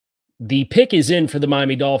The pick is in for the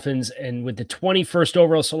Miami Dolphins, and with the 21st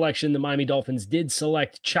overall selection, the Miami Dolphins did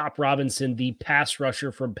select Chop Robinson, the pass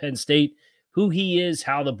rusher from Penn State. Who he is,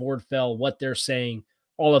 how the board fell, what they're saying,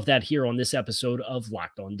 all of that here on this episode of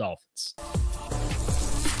Locked On Dolphins.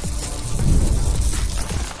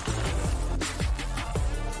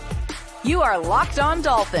 You are Locked On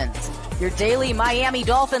Dolphins, your daily Miami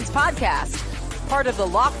Dolphins podcast, part of the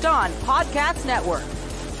Locked On Podcast Network,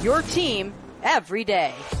 your team every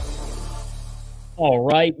day. All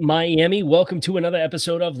right, Miami, welcome to another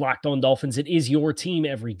episode of Locked On Dolphins. It is your team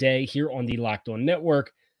every day here on the Locked On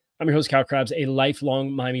Network. I'm your host, Kyle Krabs, a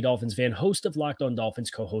lifelong Miami Dolphins fan, host of Locked On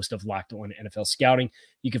Dolphins, co-host of Locked On NFL Scouting.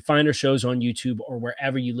 You can find our shows on YouTube or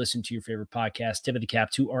wherever you listen to your favorite podcast. Tip of the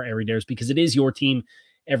cap to our everydayers, because it is your team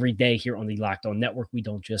every day here on the Locked On Network. We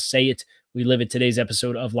don't just say it, we live it. Today's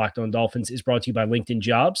episode of Locked On Dolphins is brought to you by LinkedIn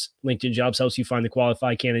Jobs. LinkedIn Jobs helps you find the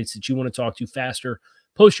qualified candidates that you want to talk to faster.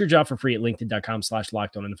 Post your job for free at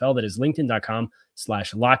linkedin.com/LockedOnNFL. That is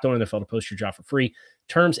linkedin.com/LockedOnNFL to post your job for free.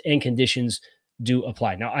 Terms and conditions do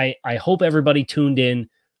apply. Now, I hope everybody tuned in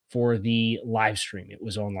for the live stream. It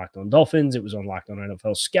was on Locked On Dolphins. It was on Locked On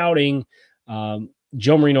NFL Scouting.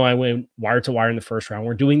 Joe Marino, I went wire to wire in the first round.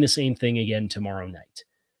 We're doing the same thing again tomorrow night.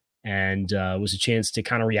 And it was a chance to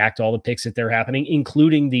kind of react to all the picks that they're happening,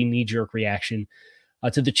 including the knee-jerk reaction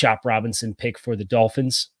to the Chop Robinson pick for the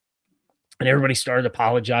Dolphins. And everybody started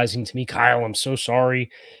apologizing to me. Kyle, I'm so sorry.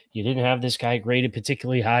 You didn't have this guy graded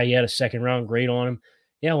particularly high. You had a second-round grade on him.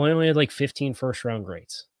 Yeah, well, I only had like 15 first-round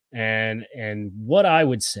grades. And what I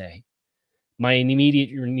would say, my immediate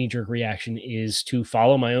knee-jerk reaction is to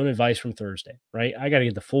follow my own advice from Thursday, right? I got to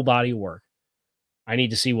get the full body of work. I need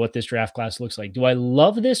to see what this draft class looks like. Do I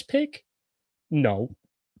love this pick? No.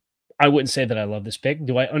 I wouldn't say that I love this pick.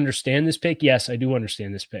 Do I understand this pick? Yes, I do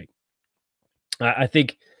understand this pick. I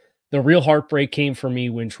think the real heartbreak came for me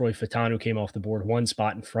when Troy Fautanu came off the board one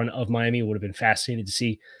spot in front of Miami. It would have been fascinating to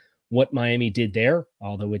see what Miami did there,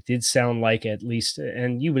 although it did sound like, at least,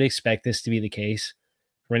 and you would expect this to be the case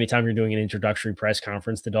for any time you're doing an introductory press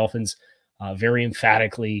conference, the Dolphins very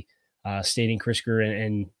emphatically stating Chris Greer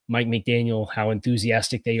and Mike McDaniel, how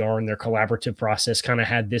enthusiastic they are in their collaborative process, kind of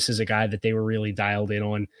had this as a guy that they were really dialed in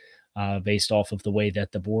on based off of the way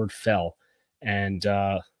that the board fell. And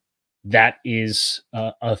that is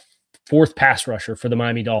a fourth pass rusher for the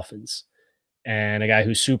Miami Dolphins, and a guy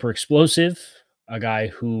who's super explosive, a guy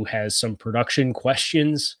who has some production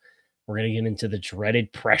questions. We're going to get into the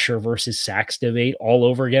dreaded pressure versus sacks debate all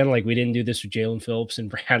over again. Like we didn't do this with Jalen Phillips and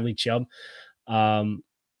Bradley Chubb.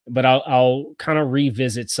 But I'll kind of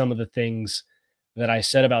revisit some of the things that I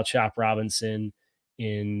said about Chop Robinson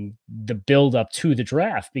in the build up to the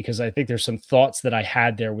draft, because I think there's some thoughts that I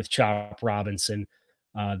had there with Chop Robinson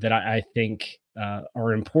that I think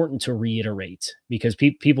are important to reiterate, because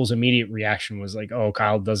people's immediate reaction was like, oh,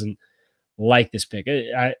 Kyle doesn't like this pick.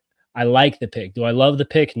 I like the pick. Do I love the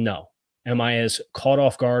pick? No. Am I as caught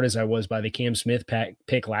off guard as I was by the Cam Smith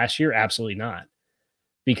pick last year? Absolutely not.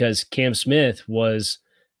 Because Cam Smith was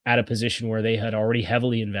at a position where they had already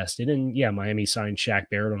heavily invested. And yeah, Miami signed Shaq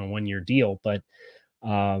Barrett on a one-year deal, but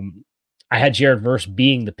I had Jared Verse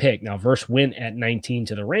being the pick. Now, Verse went at 19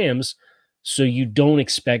 to the Rams, so you don't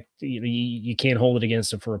expect, you can't hold it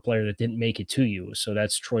against him for a player that didn't make it to you. So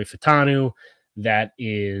that's Troy Fautanu. That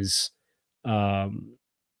is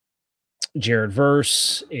Jared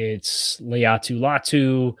Verse. It's Leatu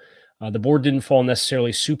Latu. The board didn't fall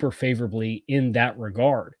necessarily super favorably in that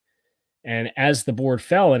regard. And as the board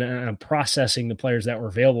fell, and I'm processing the players that were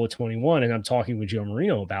available at 21, and I'm talking with Joe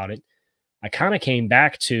Marino about it, I kind of came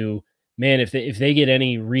back to, man, if they get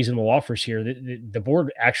any reasonable offers here, the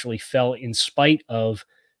board actually fell in spite of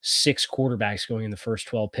 6 quarterbacks going in the first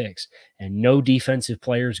 12 picks and no defensive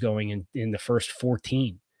players going in the first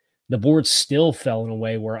 14. The board still fell in a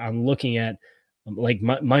way where I'm looking at like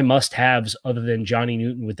my must-haves other than Johnny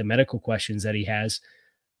Newton with the medical questions that he has.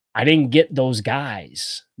 I didn't get those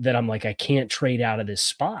guys that I'm like, I can't trade out of this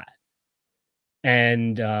spot.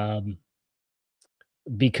 And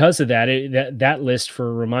because of that, that list, for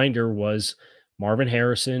a reminder, was Marvin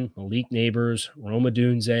Harrison, Malik Neighbors, Roma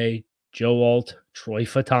Dunze, Joe Alt, Troy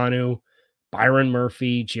Fautanu, Byron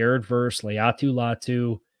Murphy, Jared Verse, Leatu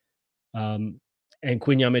Latu, and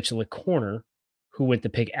Quinyon Mitchell at corner, who went the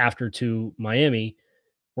pick after to Miami,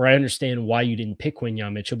 where I understand why you didn't pick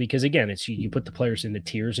Quinyon Mitchell, because again, it's you put the players into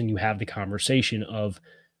tiers and you have the conversation of,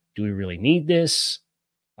 do we really need this?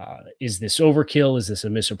 Is this overkill? Is this a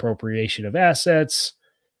misappropriation of assets?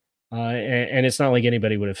 And it's not like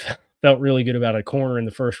anybody would have felt really good about a corner in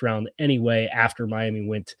the first round anyway, after Miami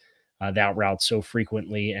went that route so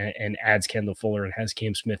frequently and adds Kendall Fuller and has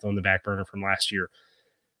Cam Smith on the back burner from last year.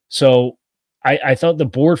 So I thought the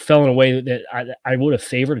board fell in a way that I would have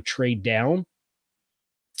favored a trade down.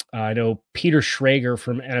 I know Peter Schrager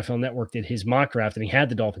from NFL Network did his mock draft, and he had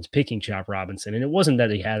the Dolphins picking Chop Robinson. And it wasn't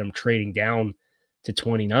that he had him trading down to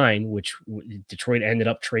 29, which Detroit ended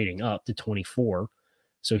up trading up to 24.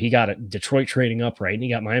 So he got Detroit trading up right, and he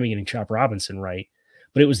got Miami getting Chop Robinson right.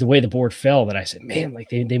 But it was the way the board fell that I said, man, like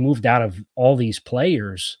they moved out of all these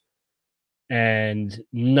players, and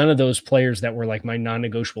none of those players that were like my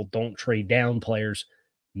non-negotiable don't trade down players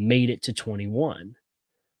made it to 21.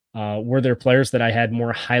 Were there players that I had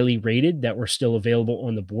more highly rated that were still available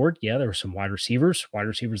on the board? Yeah, there were some wide receivers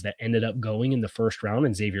that ended up going in the first round,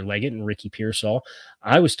 and Xavier Leggett and Ricky Pearsall.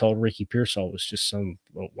 I was told Ricky Pearsall was just some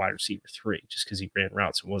wide receiver 3 just because he ran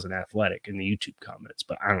routes and wasn't athletic in the YouTube comments.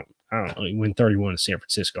 But I don't know. He went 31 to San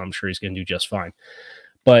Francisco. I'm sure he's going to do just fine.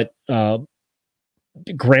 But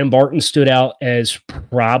Graham Barton stood out as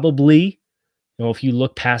probably, if you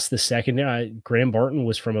look past the second, Graham Barton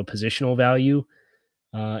was from a positional value.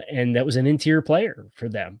 And that was an interior player for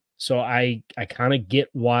them. So I kind of get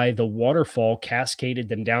why the waterfall cascaded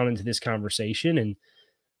them down into this conversation. And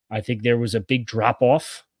I think there was a big drop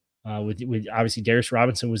off with obviously Darius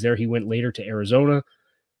Robinson was there. He went later to Arizona.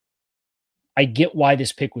 I get why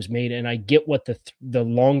this pick was made, and I get what the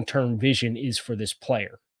long-term vision is for this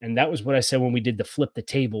player. And that was what I said when we did the flip the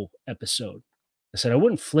table episode. I said I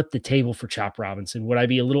wouldn't flip the table for Chop Robinson. Would I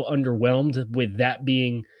be a little underwhelmed with that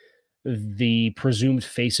being the presumed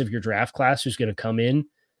face of your draft class who's going to come in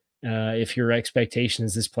if your expectation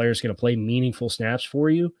is this player is going to play meaningful snaps for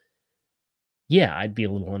you? Yeah, I'd be a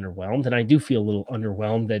little underwhelmed. And I do feel a little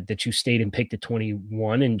underwhelmed that you stayed and picked at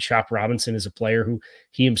 21, and Chop Robinson is a player who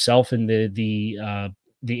he himself in the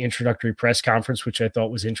introductory press conference, which I thought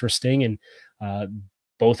was interesting. And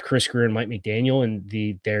both Chris Greer and Mike McDaniel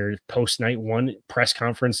in their post night 1 press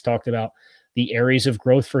conference talked about the areas of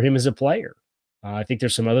growth for him as a player. I think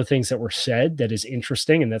there's some other things that were said that is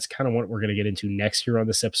interesting, and that's kind of what we're going to get into next year on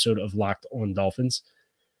this episode of Locked on Dolphins.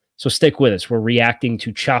 So stick with us. We're reacting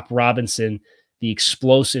to Chop Robinson, the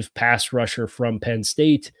explosive pass rusher from Penn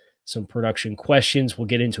State, some production questions. We'll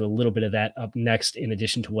get into a little bit of that up next, in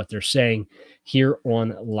addition to what they're saying here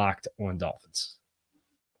on Locked on Dolphins.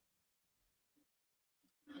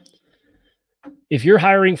 If you're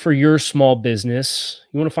hiring for your small business,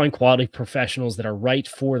 you want to find quality professionals that are right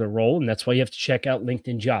for the role, and that's why you have to check out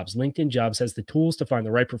LinkedIn Jobs. LinkedIn Jobs has the tools to find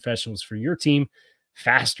the right professionals for your team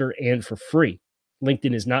faster and for free.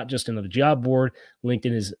 LinkedIn is not just another job board.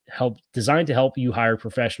 LinkedIn is designed to help you hire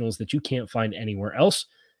professionals that you can't find anywhere else,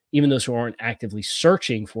 even those who aren't actively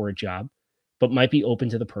searching for a job, but might be open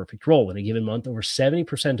to the perfect role. In a given month, over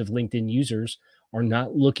 70% of LinkedIn users are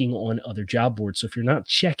not looking on other job boards. So if you're not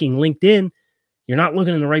checking LinkedIn, you're not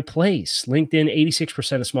looking in the right place. LinkedIn,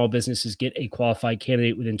 86% of small businesses get a qualified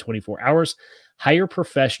candidate within 24 hours. Hire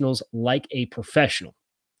professionals like a professional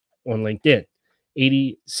on LinkedIn.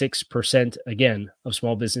 86%, again, of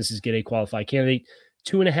small businesses get a qualified candidate.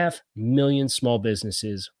 2.5 million small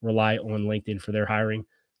businesses rely on LinkedIn for their hiring.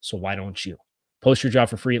 So why don't you? Post your job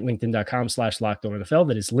for free at linkedin.com/LockedOnNFL.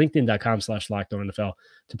 That is linkedin.com/LockedOnNFL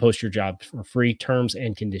to post your job for free. Terms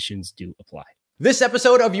and conditions do apply. This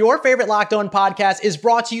episode of your favorite Locked On podcast is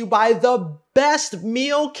brought to you by the best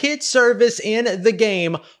meal kit service in the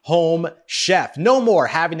game, Home Chef. No more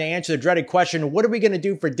having to answer the dreaded question, what are we going to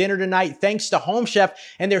do for dinner tonight? Thanks to Home Chef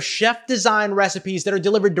and their chef-designed recipes that are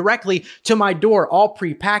delivered directly to my door, all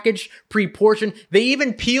pre-packaged, pre-portioned. They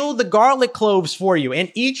even peel the garlic cloves for you.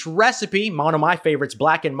 And each recipe, one of my favorites,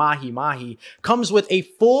 blackened mahi, comes with a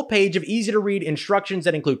full page of easy-to-read instructions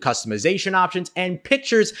that include customization options and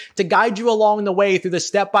pictures to guide you along the way through the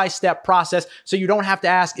step-by-step process, so you don't have to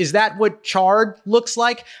ask, is that what chard looks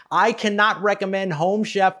like? I cannot recommend Home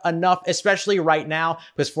Chef enough, especially right now,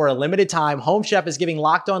 because for a limited time, Home Chef is giving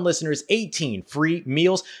Locked On listeners 18 free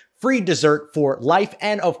meals, free dessert for life,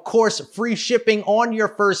 and of course, free shipping on your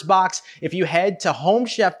first box if you head to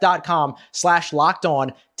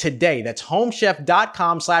homechef.com/lockedon today. That's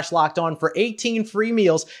homechef.com/lockedon for 18 free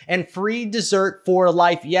meals and free dessert for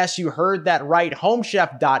life. Yes, you heard that right.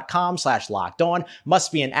 Homechef.com/lockedon.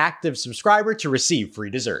 Must be an active subscriber to receive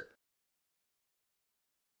free dessert.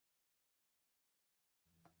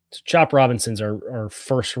 So Chop Robinson's our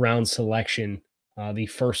first round selection, the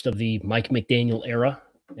first of the Mike McDaniel era.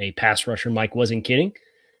 A pass rusher. Mike wasn't kidding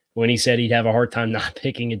when he said he'd have a hard time not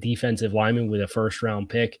picking a defensive lineman with a first-round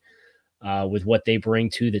pick with what they bring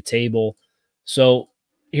to the table. So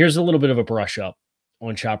here's a little bit of a brush up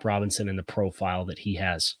on Chop Robinson and the profile that he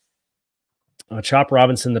has. Chop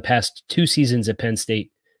Robinson, the past 2 seasons at Penn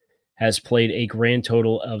State, has played a grand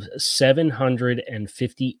total of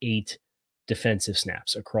 758 defensive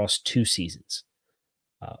snaps across 2 seasons.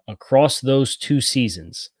 Across those 2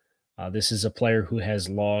 seasons, this is a player who has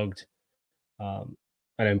logged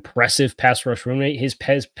an impressive pass rush win rate. His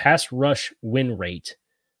pass rush win rate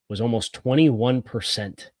was almost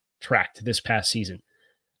 21% tracked this past season,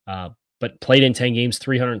 but played in 10 games,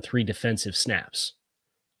 303 defensive snaps,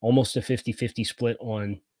 almost a 50-50 split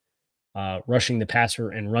on rushing the passer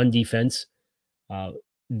and run defense.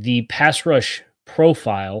 The pass rush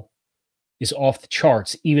profile is off the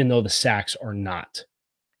charts, even though the sacks are not.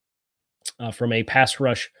 From a pass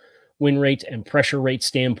rush win rate and pressure rate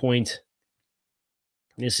standpoint,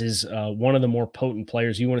 this is one of the more potent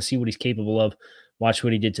players. You want to see what he's capable of, watch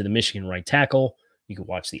what he did to the Michigan right tackle. You can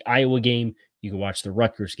watch the Iowa game. You can watch the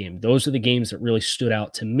Rutgers game. Those are the games that really stood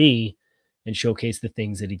out to me and showcase the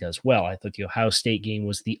things that he does well. I thought the Ohio State game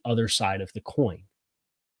was the other side of the coin.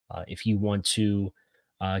 If you want to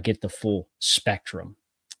get the full spectrum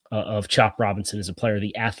of Chop Robinson as a player,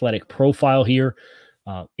 the athletic profile here,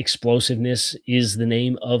 explosiveness is the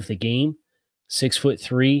name of the game.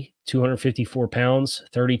 6'3", 254 pounds,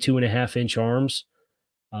 32.5-inch arms,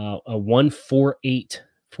 a 1.48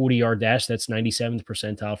 40-yard dash. That's 97th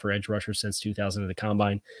percentile for edge rushers since 2000 at the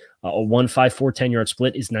combine. A 1.54 10-yard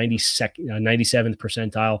split is 97th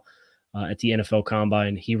percentile at the NFL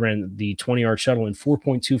combine. He ran the 20-yard shuttle in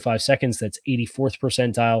 4.25 seconds. That's 84th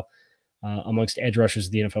percentile amongst edge rushers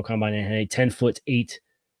at the NFL combine, and had a 10'8"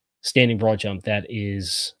 standing broad jump. That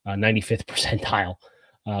is 95th percentile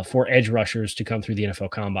for edge rushers to come through the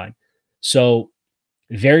NFL combine. So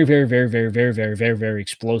very, very, very, very, very, very, very, very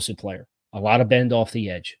explosive player. A lot of bend off the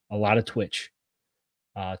edge, a lot of twitch.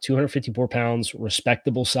 254 pounds,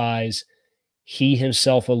 respectable size. He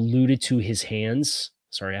himself alluded to his hands.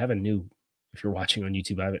 Sorry, I have a new, if you're watching on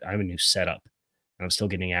YouTube, I have a new setup. I'm still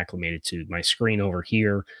getting acclimated to my screen over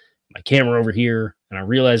here, my camera over here, and I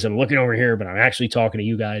realize I'm looking over here, but I'm actually talking to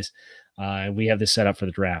you guys. And we have this set up for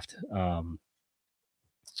the draft.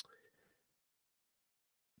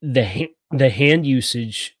 The hand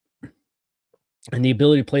usage and the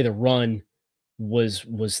ability to play the run was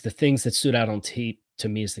the things that stood out on tape to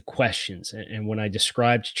me as the questions. And when I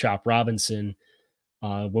described Chop Robinson,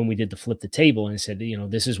 when we did the flip the table, and I said,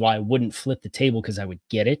 this is why I wouldn't flip the table, because I would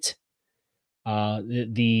get it.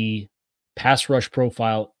 The pass rush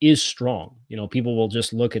profile is strong. People will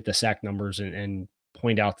just look at the sack numbers and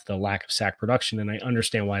point out the lack of sack production, and I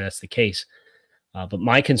understand why that's the case. But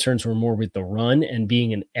my concerns were more with the run and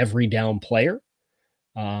being an every down player.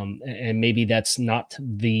 And maybe that's not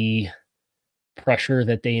the pressure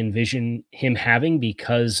that they envision him having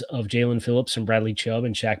because of Jalen Phillips and Bradley Chubb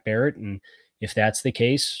and Shaq Barrett. And if that's the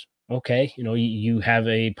case, okay, you have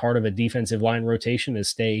a part of a defensive line rotation to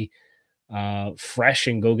stay fresh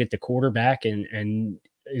and go get the quarterback. And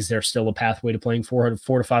is there still a pathway to playing 400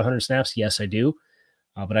 to 500 snaps? Yes, I do.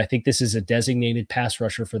 But I think this is a designated pass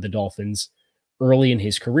rusher for the Dolphins early in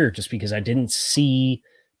his career, just because I didn't see,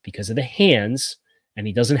 because of the hands, and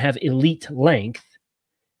he doesn't have elite length,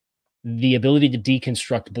 the ability to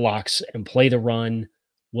deconstruct blocks and play the run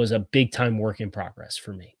was a big time work in progress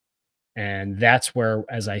for me. And that's where,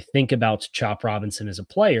 as I think about Chop Robinson as a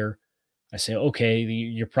player, I say, okay,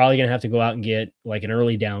 you're probably going to have to go out and get like an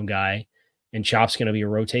early down guy, and Chop's going to be a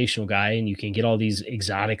rotational guy, and you can get all these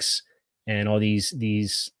exotics and all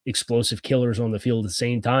these explosive killers on the field at the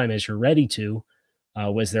same time as you're ready to,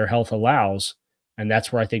 as their health allows. And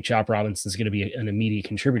that's where I think Chop Robinson is going to be an immediate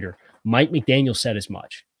contributor. Mike McDaniel said as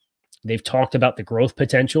much. They've talked about the growth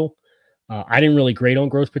potential. I didn't really grade on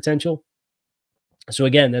growth potential. So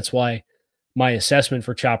again, that's why my assessment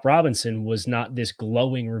for Chop Robinson was not this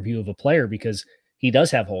glowing review of a player, because he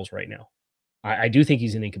does have holes right now. I do think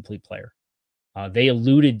he's an incomplete player. They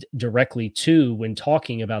alluded directly to, when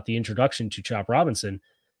talking about the introduction to Chop Robinson,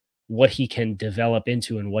 what he can develop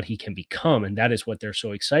into and what he can become. And that is what they're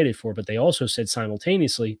so excited for. But they also said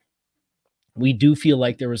simultaneously, we do feel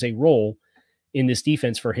like there is a role in this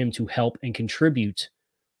defense for him to help and contribute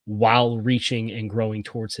while reaching and growing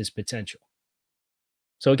towards his potential.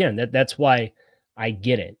 So again, that's why I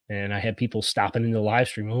get it. And I had people stopping in the live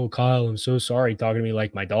stream. Oh, Kyle, I'm so sorry, talking to me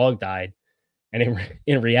like my dog died. And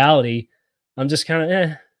in reality, I'm just kind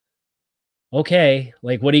of, okay.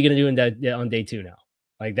 Like, what are you going to do on day 2 now?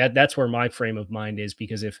 Like that's where my frame of mind is,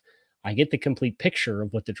 because if I get the complete picture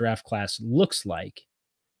of what the draft class looks like,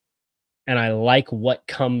 and I like what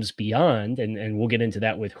comes beyond, and we'll get into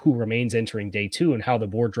that with who remains entering day 2 and how the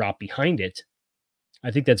board dropped behind it,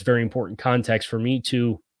 I think that's very important context for me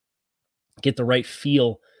to get the right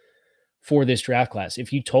feel for this draft class.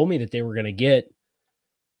 If you told me that they were going to get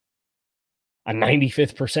a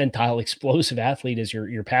 95th percentile explosive athlete as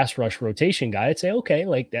your pass rush rotation guy, I'd say, okay,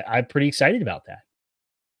 like I'm pretty excited about that.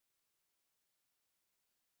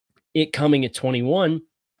 It coming at 21,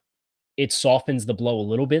 it softens the blow a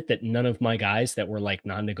little bit that none of my guys that were like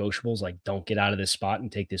non-negotiables, like don't get out of this spot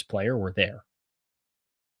and take this player, were there.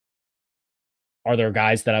 Are there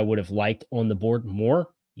guys that I would have liked on the board more?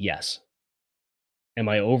 Yes. Am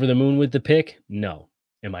I over the moon with the pick? No.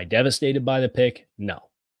 Am I devastated by the pick? No.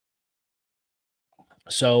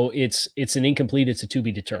 So it's an incomplete. It's a to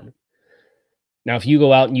be determined. Now, if you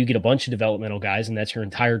go out and you get a bunch of developmental guys, and that's your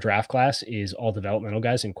entire draft class is all developmental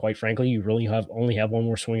guys, and quite frankly, you really only have one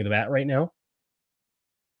more swing of the bat right now,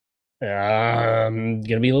 I'm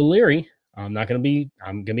gonna be a little leery. I'm gonna be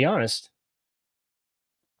honest.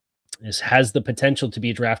 This has the potential to be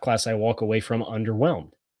a draft class I walk away from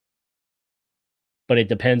underwhelmed. But it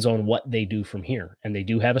depends on what they do from here. And they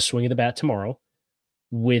do have a swing of the bat tomorrow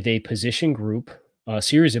with a position group, a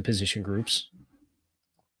series of position groups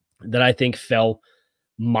that I think fell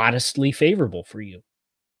modestly favorable for you.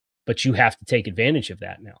 But you have to take advantage of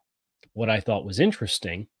that now. What I thought was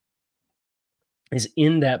interesting is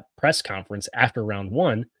in that press conference after round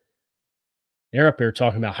one, they're up there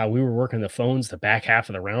talking about how we were working the phones the back half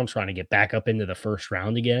of the round, trying to get back up into the first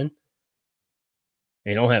round again.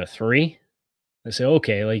 They don't have a 3. I say,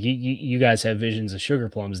 okay, like you guys have visions of sugar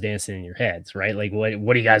plums dancing in your heads, right? Like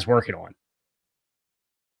what are you guys working on?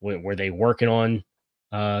 Were they working on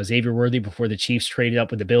Xavier Worthy before the Chiefs traded up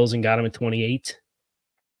with the Bills and got him at 28?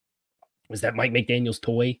 Was that Mike McDaniel's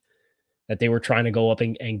toy that they were trying to go up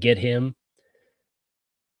and get him?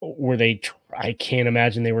 Were they? I can't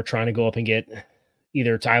imagine they were trying to go up and get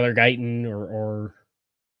either Tyler Guyton or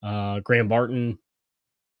Graham Barton.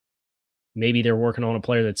 Maybe they're working on a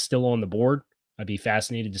player that's still on the board. I'd be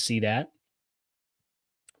fascinated to see that.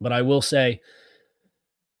 But I will say,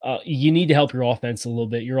 you need to help your offense a little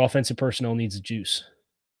bit. Your offensive personnel needs a juice,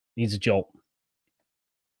 needs a jolt.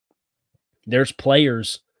 There's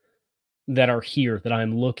players that are here that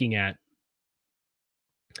I'm looking at,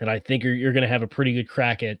 and I think you're going to have a pretty good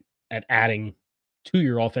crack at adding to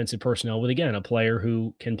your offensive personnel with, again, a player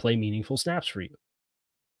who can play meaningful snaps for you.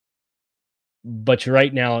 But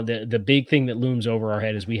right now, the big thing that looms over our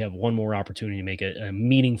head is we have one more opportunity to make a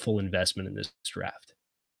meaningful investment in this draft.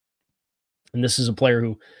 And this is a player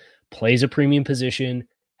who plays a premium position,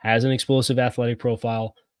 has an explosive athletic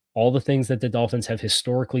profile, all the things that the Dolphins have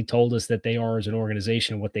historically told us that they are as an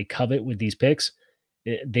organization, what they covet with these picks.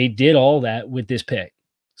 They did all that with this pick.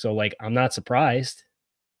 So, like, I'm not surprised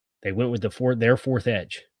they went with their fourth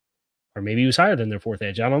edge. Or maybe he was higher than their fourth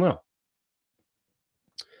edge. I don't know.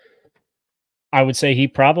 I would say he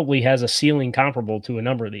probably has a ceiling comparable to a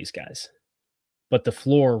number of these guys. But the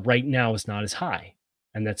floor right now is not as high.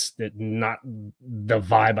 And that's not the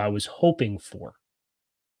vibe I was hoping for.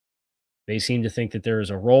 They seem to think that there is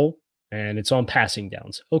a role, and it's on passing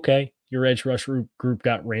downs. Okay, your edge rush group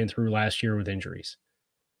got ran through last year with injuries.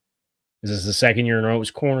 This is the second year in a row. It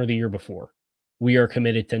was corner the year before. We are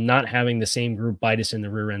committed to not having the same group bite us in the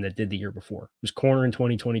rear end that did the year before. It was corner in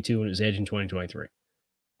 2022 and it was edge in 2023.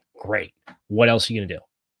 Great. What else are you going to do?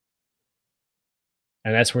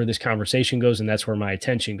 And that's where this conversation goes, and that's where my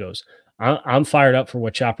attention goes. I'm fired up for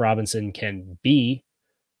what Chop Robinson can be.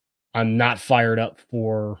 I'm not fired up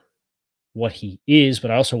for what he is,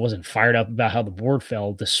 but I also wasn't fired up about how the board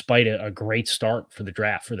fell despite a great start for the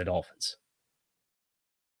draft for the Dolphins.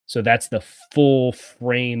 So that's the full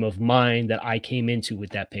frame of mind that I came into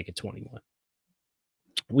with that pick at 21.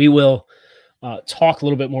 We will talk a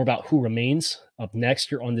little bit more about who remains up next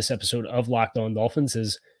here on this episode of Locked On Dolphins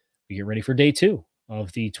as we get ready for day 2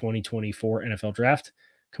 of the 2024 NFL Draft.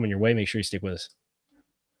 Coming your way. Make sure you stick with us.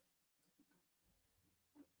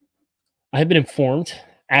 I have been informed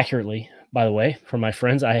accurately, by the way, from my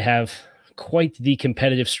friends. I have quite the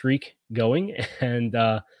competitive streak going, and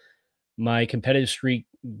my competitive streak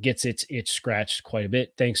gets its itch scratched quite a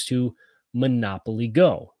bit thanks to Monopoly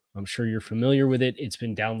Go. I'm sure you're familiar with it. It's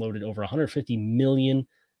been downloaded over 150 million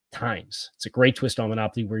times. It's a great twist on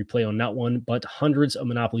Monopoly where you play on not one, but hundreds of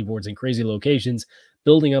Monopoly boards in crazy locations,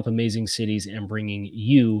 building up amazing cities and bringing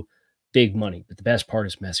you big money. But the best part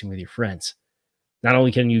is messing with your friends. Not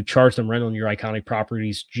only can you charge them rent on your iconic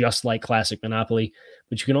properties, just like classic Monopoly,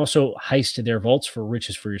 but you can also heist their vaults for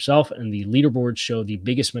riches for yourself. And the leaderboards show the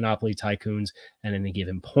biggest Monopoly tycoons at any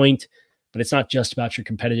given point. But it's not just about your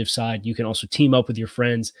competitive side. You can also team up with your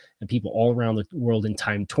friends and people all around the world in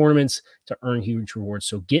timed tournaments to earn huge rewards.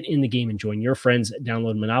 So get in the game and join your friends.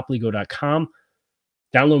 Download MonopolyGo.com.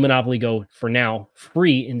 Download Monopoly Go for now,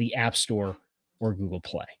 free in the App Store or Google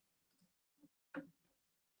Play.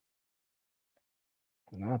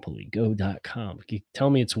 MonopolyGo.com. You tell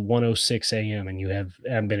me it's 1:06 a.m. and you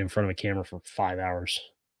haven't been in front of a camera for 5 hours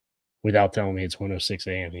without telling me it's 1:06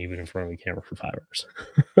 a.m. and you've been in front of a camera for 5 hours.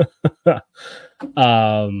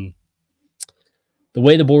 The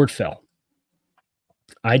way the board fell,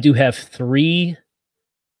 I do have 3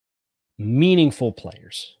 meaningful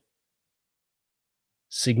players,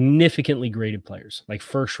 significantly graded players, like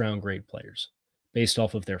first-round grade players, based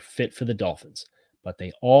off of their fit for the Dolphins. But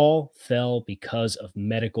they all fell because of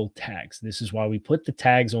medical tags. This is why we put the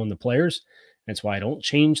tags on the players. That's why I don't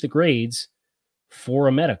change the grades for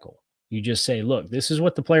a medical. You just say, look, this is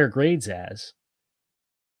what the player grades as,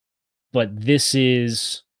 but this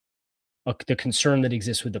is the concern that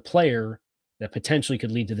exists with the player that potentially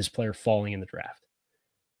could lead to this player falling in the draft.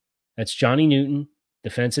 That's Johnny Newton,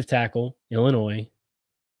 defensive tackle, Illinois,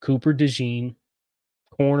 Cooper DeJean,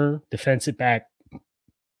 corner, defensive back,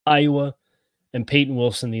 Iowa, and Peyton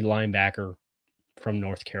Wilson, the linebacker from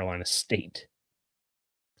North Carolina State.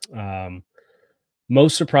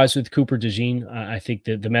 Most surprised with Cooper DeJean. I think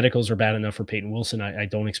the medicals are bad enough for Peyton Wilson. I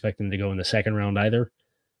don't expect him to go in the second round either.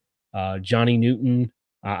 Johnny Newton,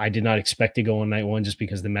 I did not expect to go on night 1 just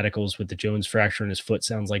because the medicals with the Jones fracture in his foot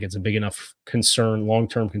sounds like it's a big enough concern,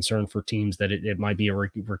 long-term concern for teams that it might be a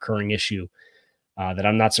recurring issue, that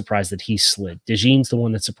I'm not surprised that he slid. DeJean's the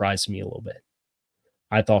one that surprised me a little bit.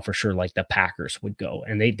 I thought for sure like the Packers would go,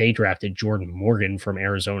 and they drafted Jordan Morgan from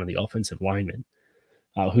Arizona, the offensive lineman,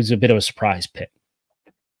 who's a bit of a surprise pick.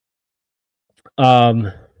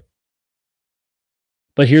 But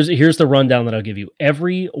here's the rundown that I'll give you.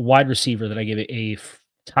 Every wide receiver that I give a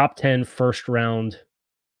top 10 first round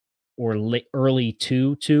or early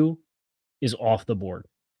 2 is off the board.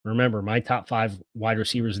 Remember, my top 5 wide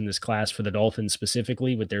receivers in this class for the Dolphins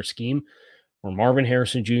specifically with their scheme were Marvin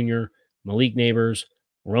Harrison Jr., Malik Neighbors,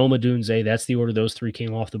 Rome Odunze. That's the order those 3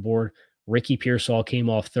 came off the board. Ricky Pearsall came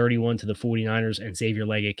off 31 to the 49ers, and Xavier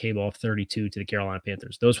Legette came off 32 to the Carolina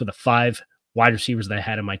Panthers. Those were the 5 wide receivers that I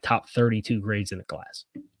had in my top 32 grades in the class,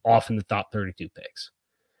 off in the top 32 picks.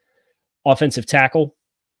 Offensive tackle,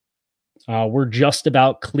 we're just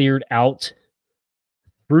about cleared out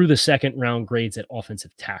through the second round grades at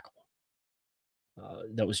offensive tackle.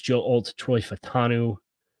 That was Joe Alt, Troy Fatanu,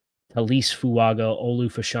 Talise Fuaga, Olu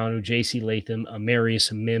Fashanu, J.C. Latham,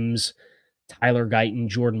 Amarius Mims, Tyler Guyton,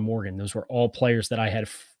 Jordan Morgan. Those were all players that I had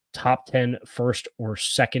top 10 first or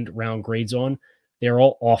second round grades on. They're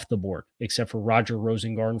all off the board, except for Roger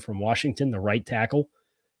Rosengarten from Washington, the right tackle,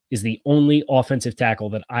 is the only offensive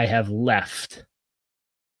tackle that I have left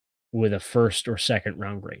with a first or second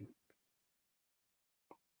round grade.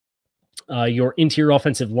 Your interior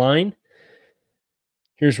offensive line,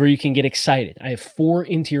 here's where you can get excited. I have 4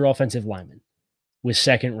 interior offensive linemen with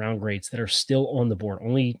second round grades that are still on the board.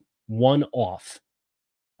 Only 1 off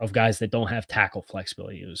of guys that don't have tackle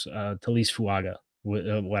flexibility. It was Talise Fuaga,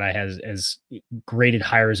 what I had as graded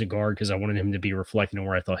higher as a guard because I wanted him to be reflecting on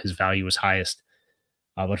where I thought his value was highest.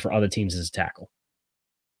 But for other teams as a tackle.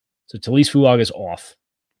 So Talise Fuaga is off.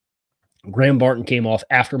 Graham Barton came off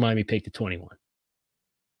after Miami picked at 21.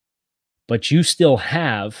 But you still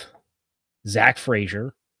have Zach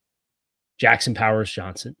Frazier, Jackson Powers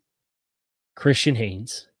Johnson, Christian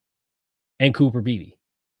Haynes, and Cooper Beebe.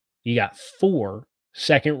 You got 4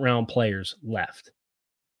 second-round players left.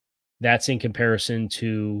 That's in comparison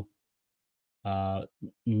to 1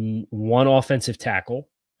 offensive tackle.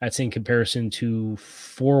 That's in comparison to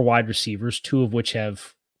 4 wide receivers, 2 of which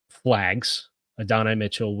have flags. Adonai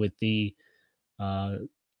Mitchell with the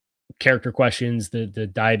character questions, the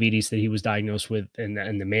diabetes that he was diagnosed with, and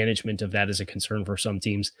the management of that is a concern for some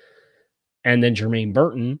teams. And then Jermaine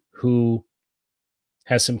Burton, who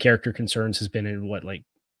has some character concerns, has been in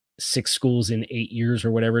 6 schools in 8 years or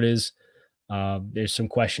whatever it is. There's some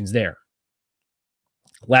questions there.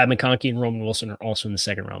 Lab McConkey and Roman Wilson are also in the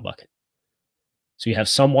second round bucket. So you have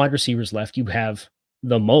some wide receivers left. You have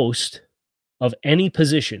the most of any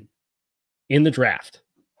position in the draft.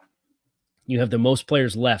 You have the most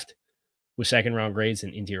players left with second round grades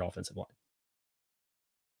in interior offensive line.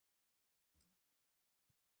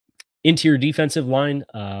 Interior defensive line,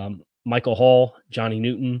 Michael Hall, Johnny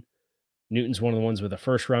Newton. Newton's one of the ones with a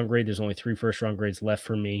first round grade. There's only 3 first round grades left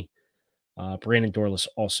for me. Brandon Dorlus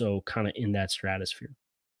also kind of in that stratosphere.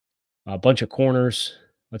 A bunch of corners.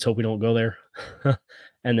 Let's hope we don't go there.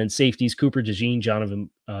 And then safeties, Cooper DeJean,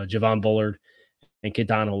 Javon Bullard, and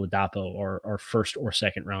Kedano Ladapo are first or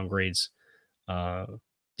second round grades.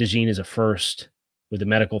 DeJean is a first with a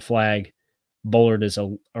medical flag. Bullard is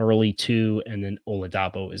a early 2, and then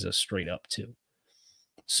Oladapo is a straight up 2.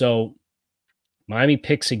 So Miami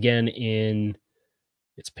picks again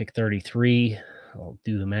it's pick 33. I'll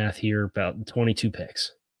do the math here, about 22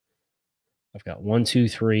 picks. I've got 1, 2,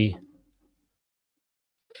 3,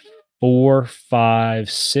 4,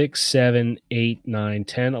 5, 6, 7, 8, 9,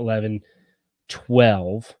 10, 11,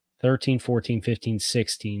 12, 13, 14, 15,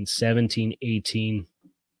 16, 17, 18,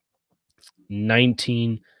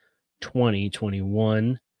 19, 20,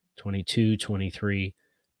 21, 22, 23,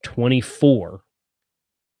 24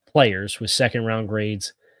 players with second round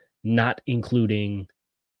grades, not including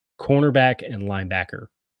cornerback and linebacker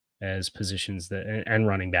as positions that, and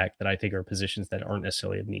running back, that I think are positions that aren't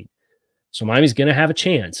necessarily of need. So Miami's going to have a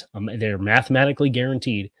chance. They're mathematically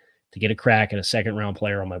guaranteed to get a crack at a second round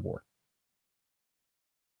player on my board.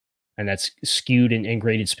 And that's skewed and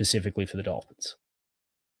graded specifically for the Dolphins.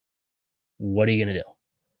 What are you going to do?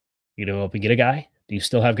 You going to go up and get a guy? Do you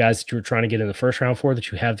still have guys that you were trying to get in the first round for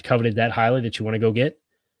that you have coveted that highly that you want to go get?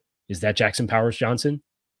 Is that Jackson Powers Johnson?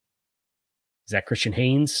 Is that Christian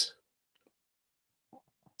Haynes?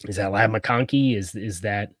 Is that Lab McConkey? Is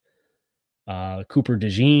that Cooper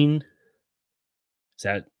DeJean? Is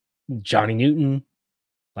that Johnny Newton?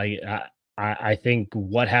 Like, I think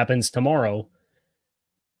what happens tomorrow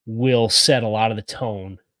will set a lot of the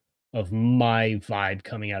tone of my vibe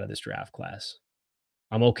coming out of this draft class.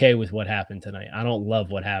 I'm okay with what happened tonight. I don't love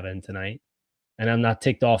what happened tonight, and I'm not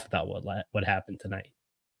ticked off about what happened tonight.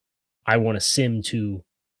 I want to sim to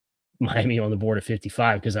Miami on the board at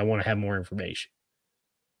 55 because I want to have more information.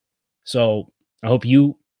 So I hope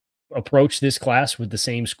you approach this class with the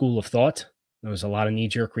same school of thought. There was a lot of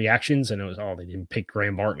knee-jerk reactions, and it was, they didn't pick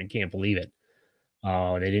Graham Barton. I can't believe it.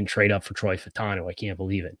 They didn't trade up for Troy Fautanu. I can't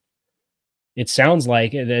believe it. It sounds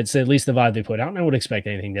like it's at least the vibe they put out, and I would expect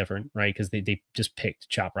anything different, right? Because they just picked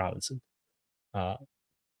Chop Robinson.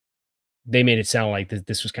 They made it sound like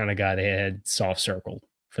this was kind of guy they had soft circled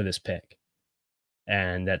for this pick,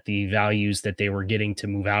 and that the values that they were getting to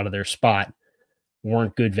move out of their spot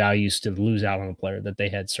weren't good values to lose out on a player that they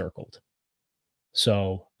had circled.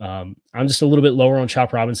 So I'm just a little bit lower on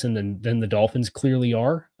Chop Robinson than the Dolphins clearly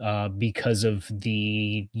are because of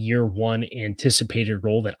the year one anticipated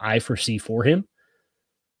role that I foresee for him.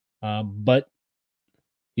 But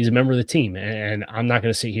he's a member of the team, and I'm not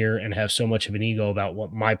going to sit here and have so much of an ego about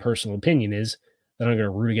what my personal opinion is that I'm going to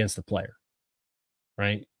root against the player,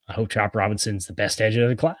 right? I hope Chop Robinson's the best edge of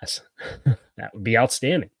the class. That would be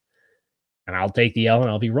outstanding. And I'll take the L and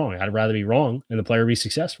I'll be wrong. I'd rather be wrong and the player be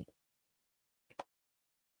successful.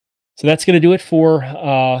 So that's going to do it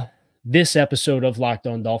for this episode of Locked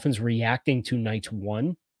On Dolphins, reacting to night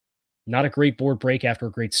one. Not a great board break after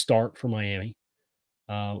a great start for Miami.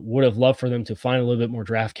 Would have loved for them to find a little bit more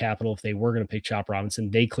draft capital if they were going to pick Chop Robinson.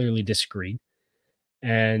 They clearly disagreed.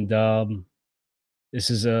 And this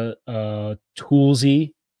is a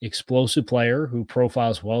toolsy, explosive player who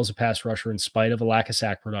profiles well as a pass rusher in spite of a lack of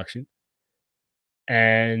sack production.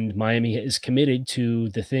 And Miami is committed to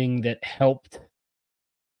the thing that helped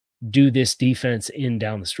do this defense in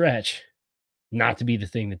down the stretch, not to be the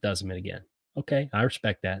thing that does them in again. Okay, I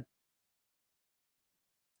respect that.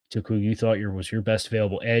 Took who you thought was your best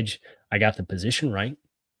available edge. I got the position right.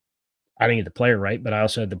 I didn't get the player right, but I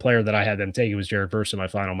also had the player that I had them take. It was Jared Verse in my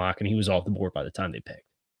final mock, and he was off the board by the time they picked.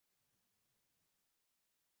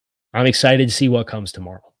 I'm excited to see what comes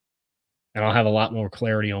tomorrow. And I'll have a lot more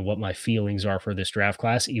clarity on what my feelings are for this draft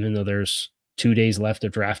class, even though there's 2 days left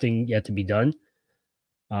of drafting yet to be done.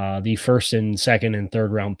 The first and second and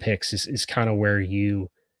third round picks is kind of where you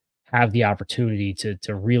have the opportunity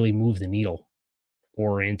to really move the needle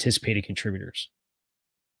for anticipated contributors.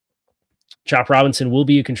 Chop Robinson will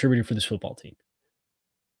be a contributor for this football team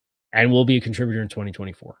and will be a contributor in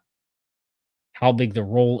 2024. How big the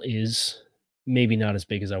role is, maybe not as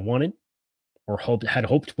big as I wanted or had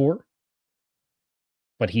hoped for,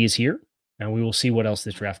 but he is here, and we will see what else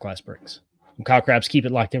this draft class brings. I'm Kyle Krabs. Keep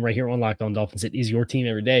it locked in right here on Locked On Dolphins. It is your team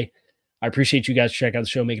every day. I appreciate you guys checking out the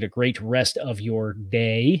show. Make it a great rest of your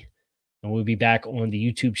day. And we'll be back on the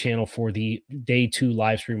YouTube channel for the Day 2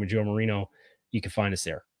 live stream with Joe Marino. You can find us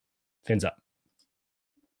there. Fins up.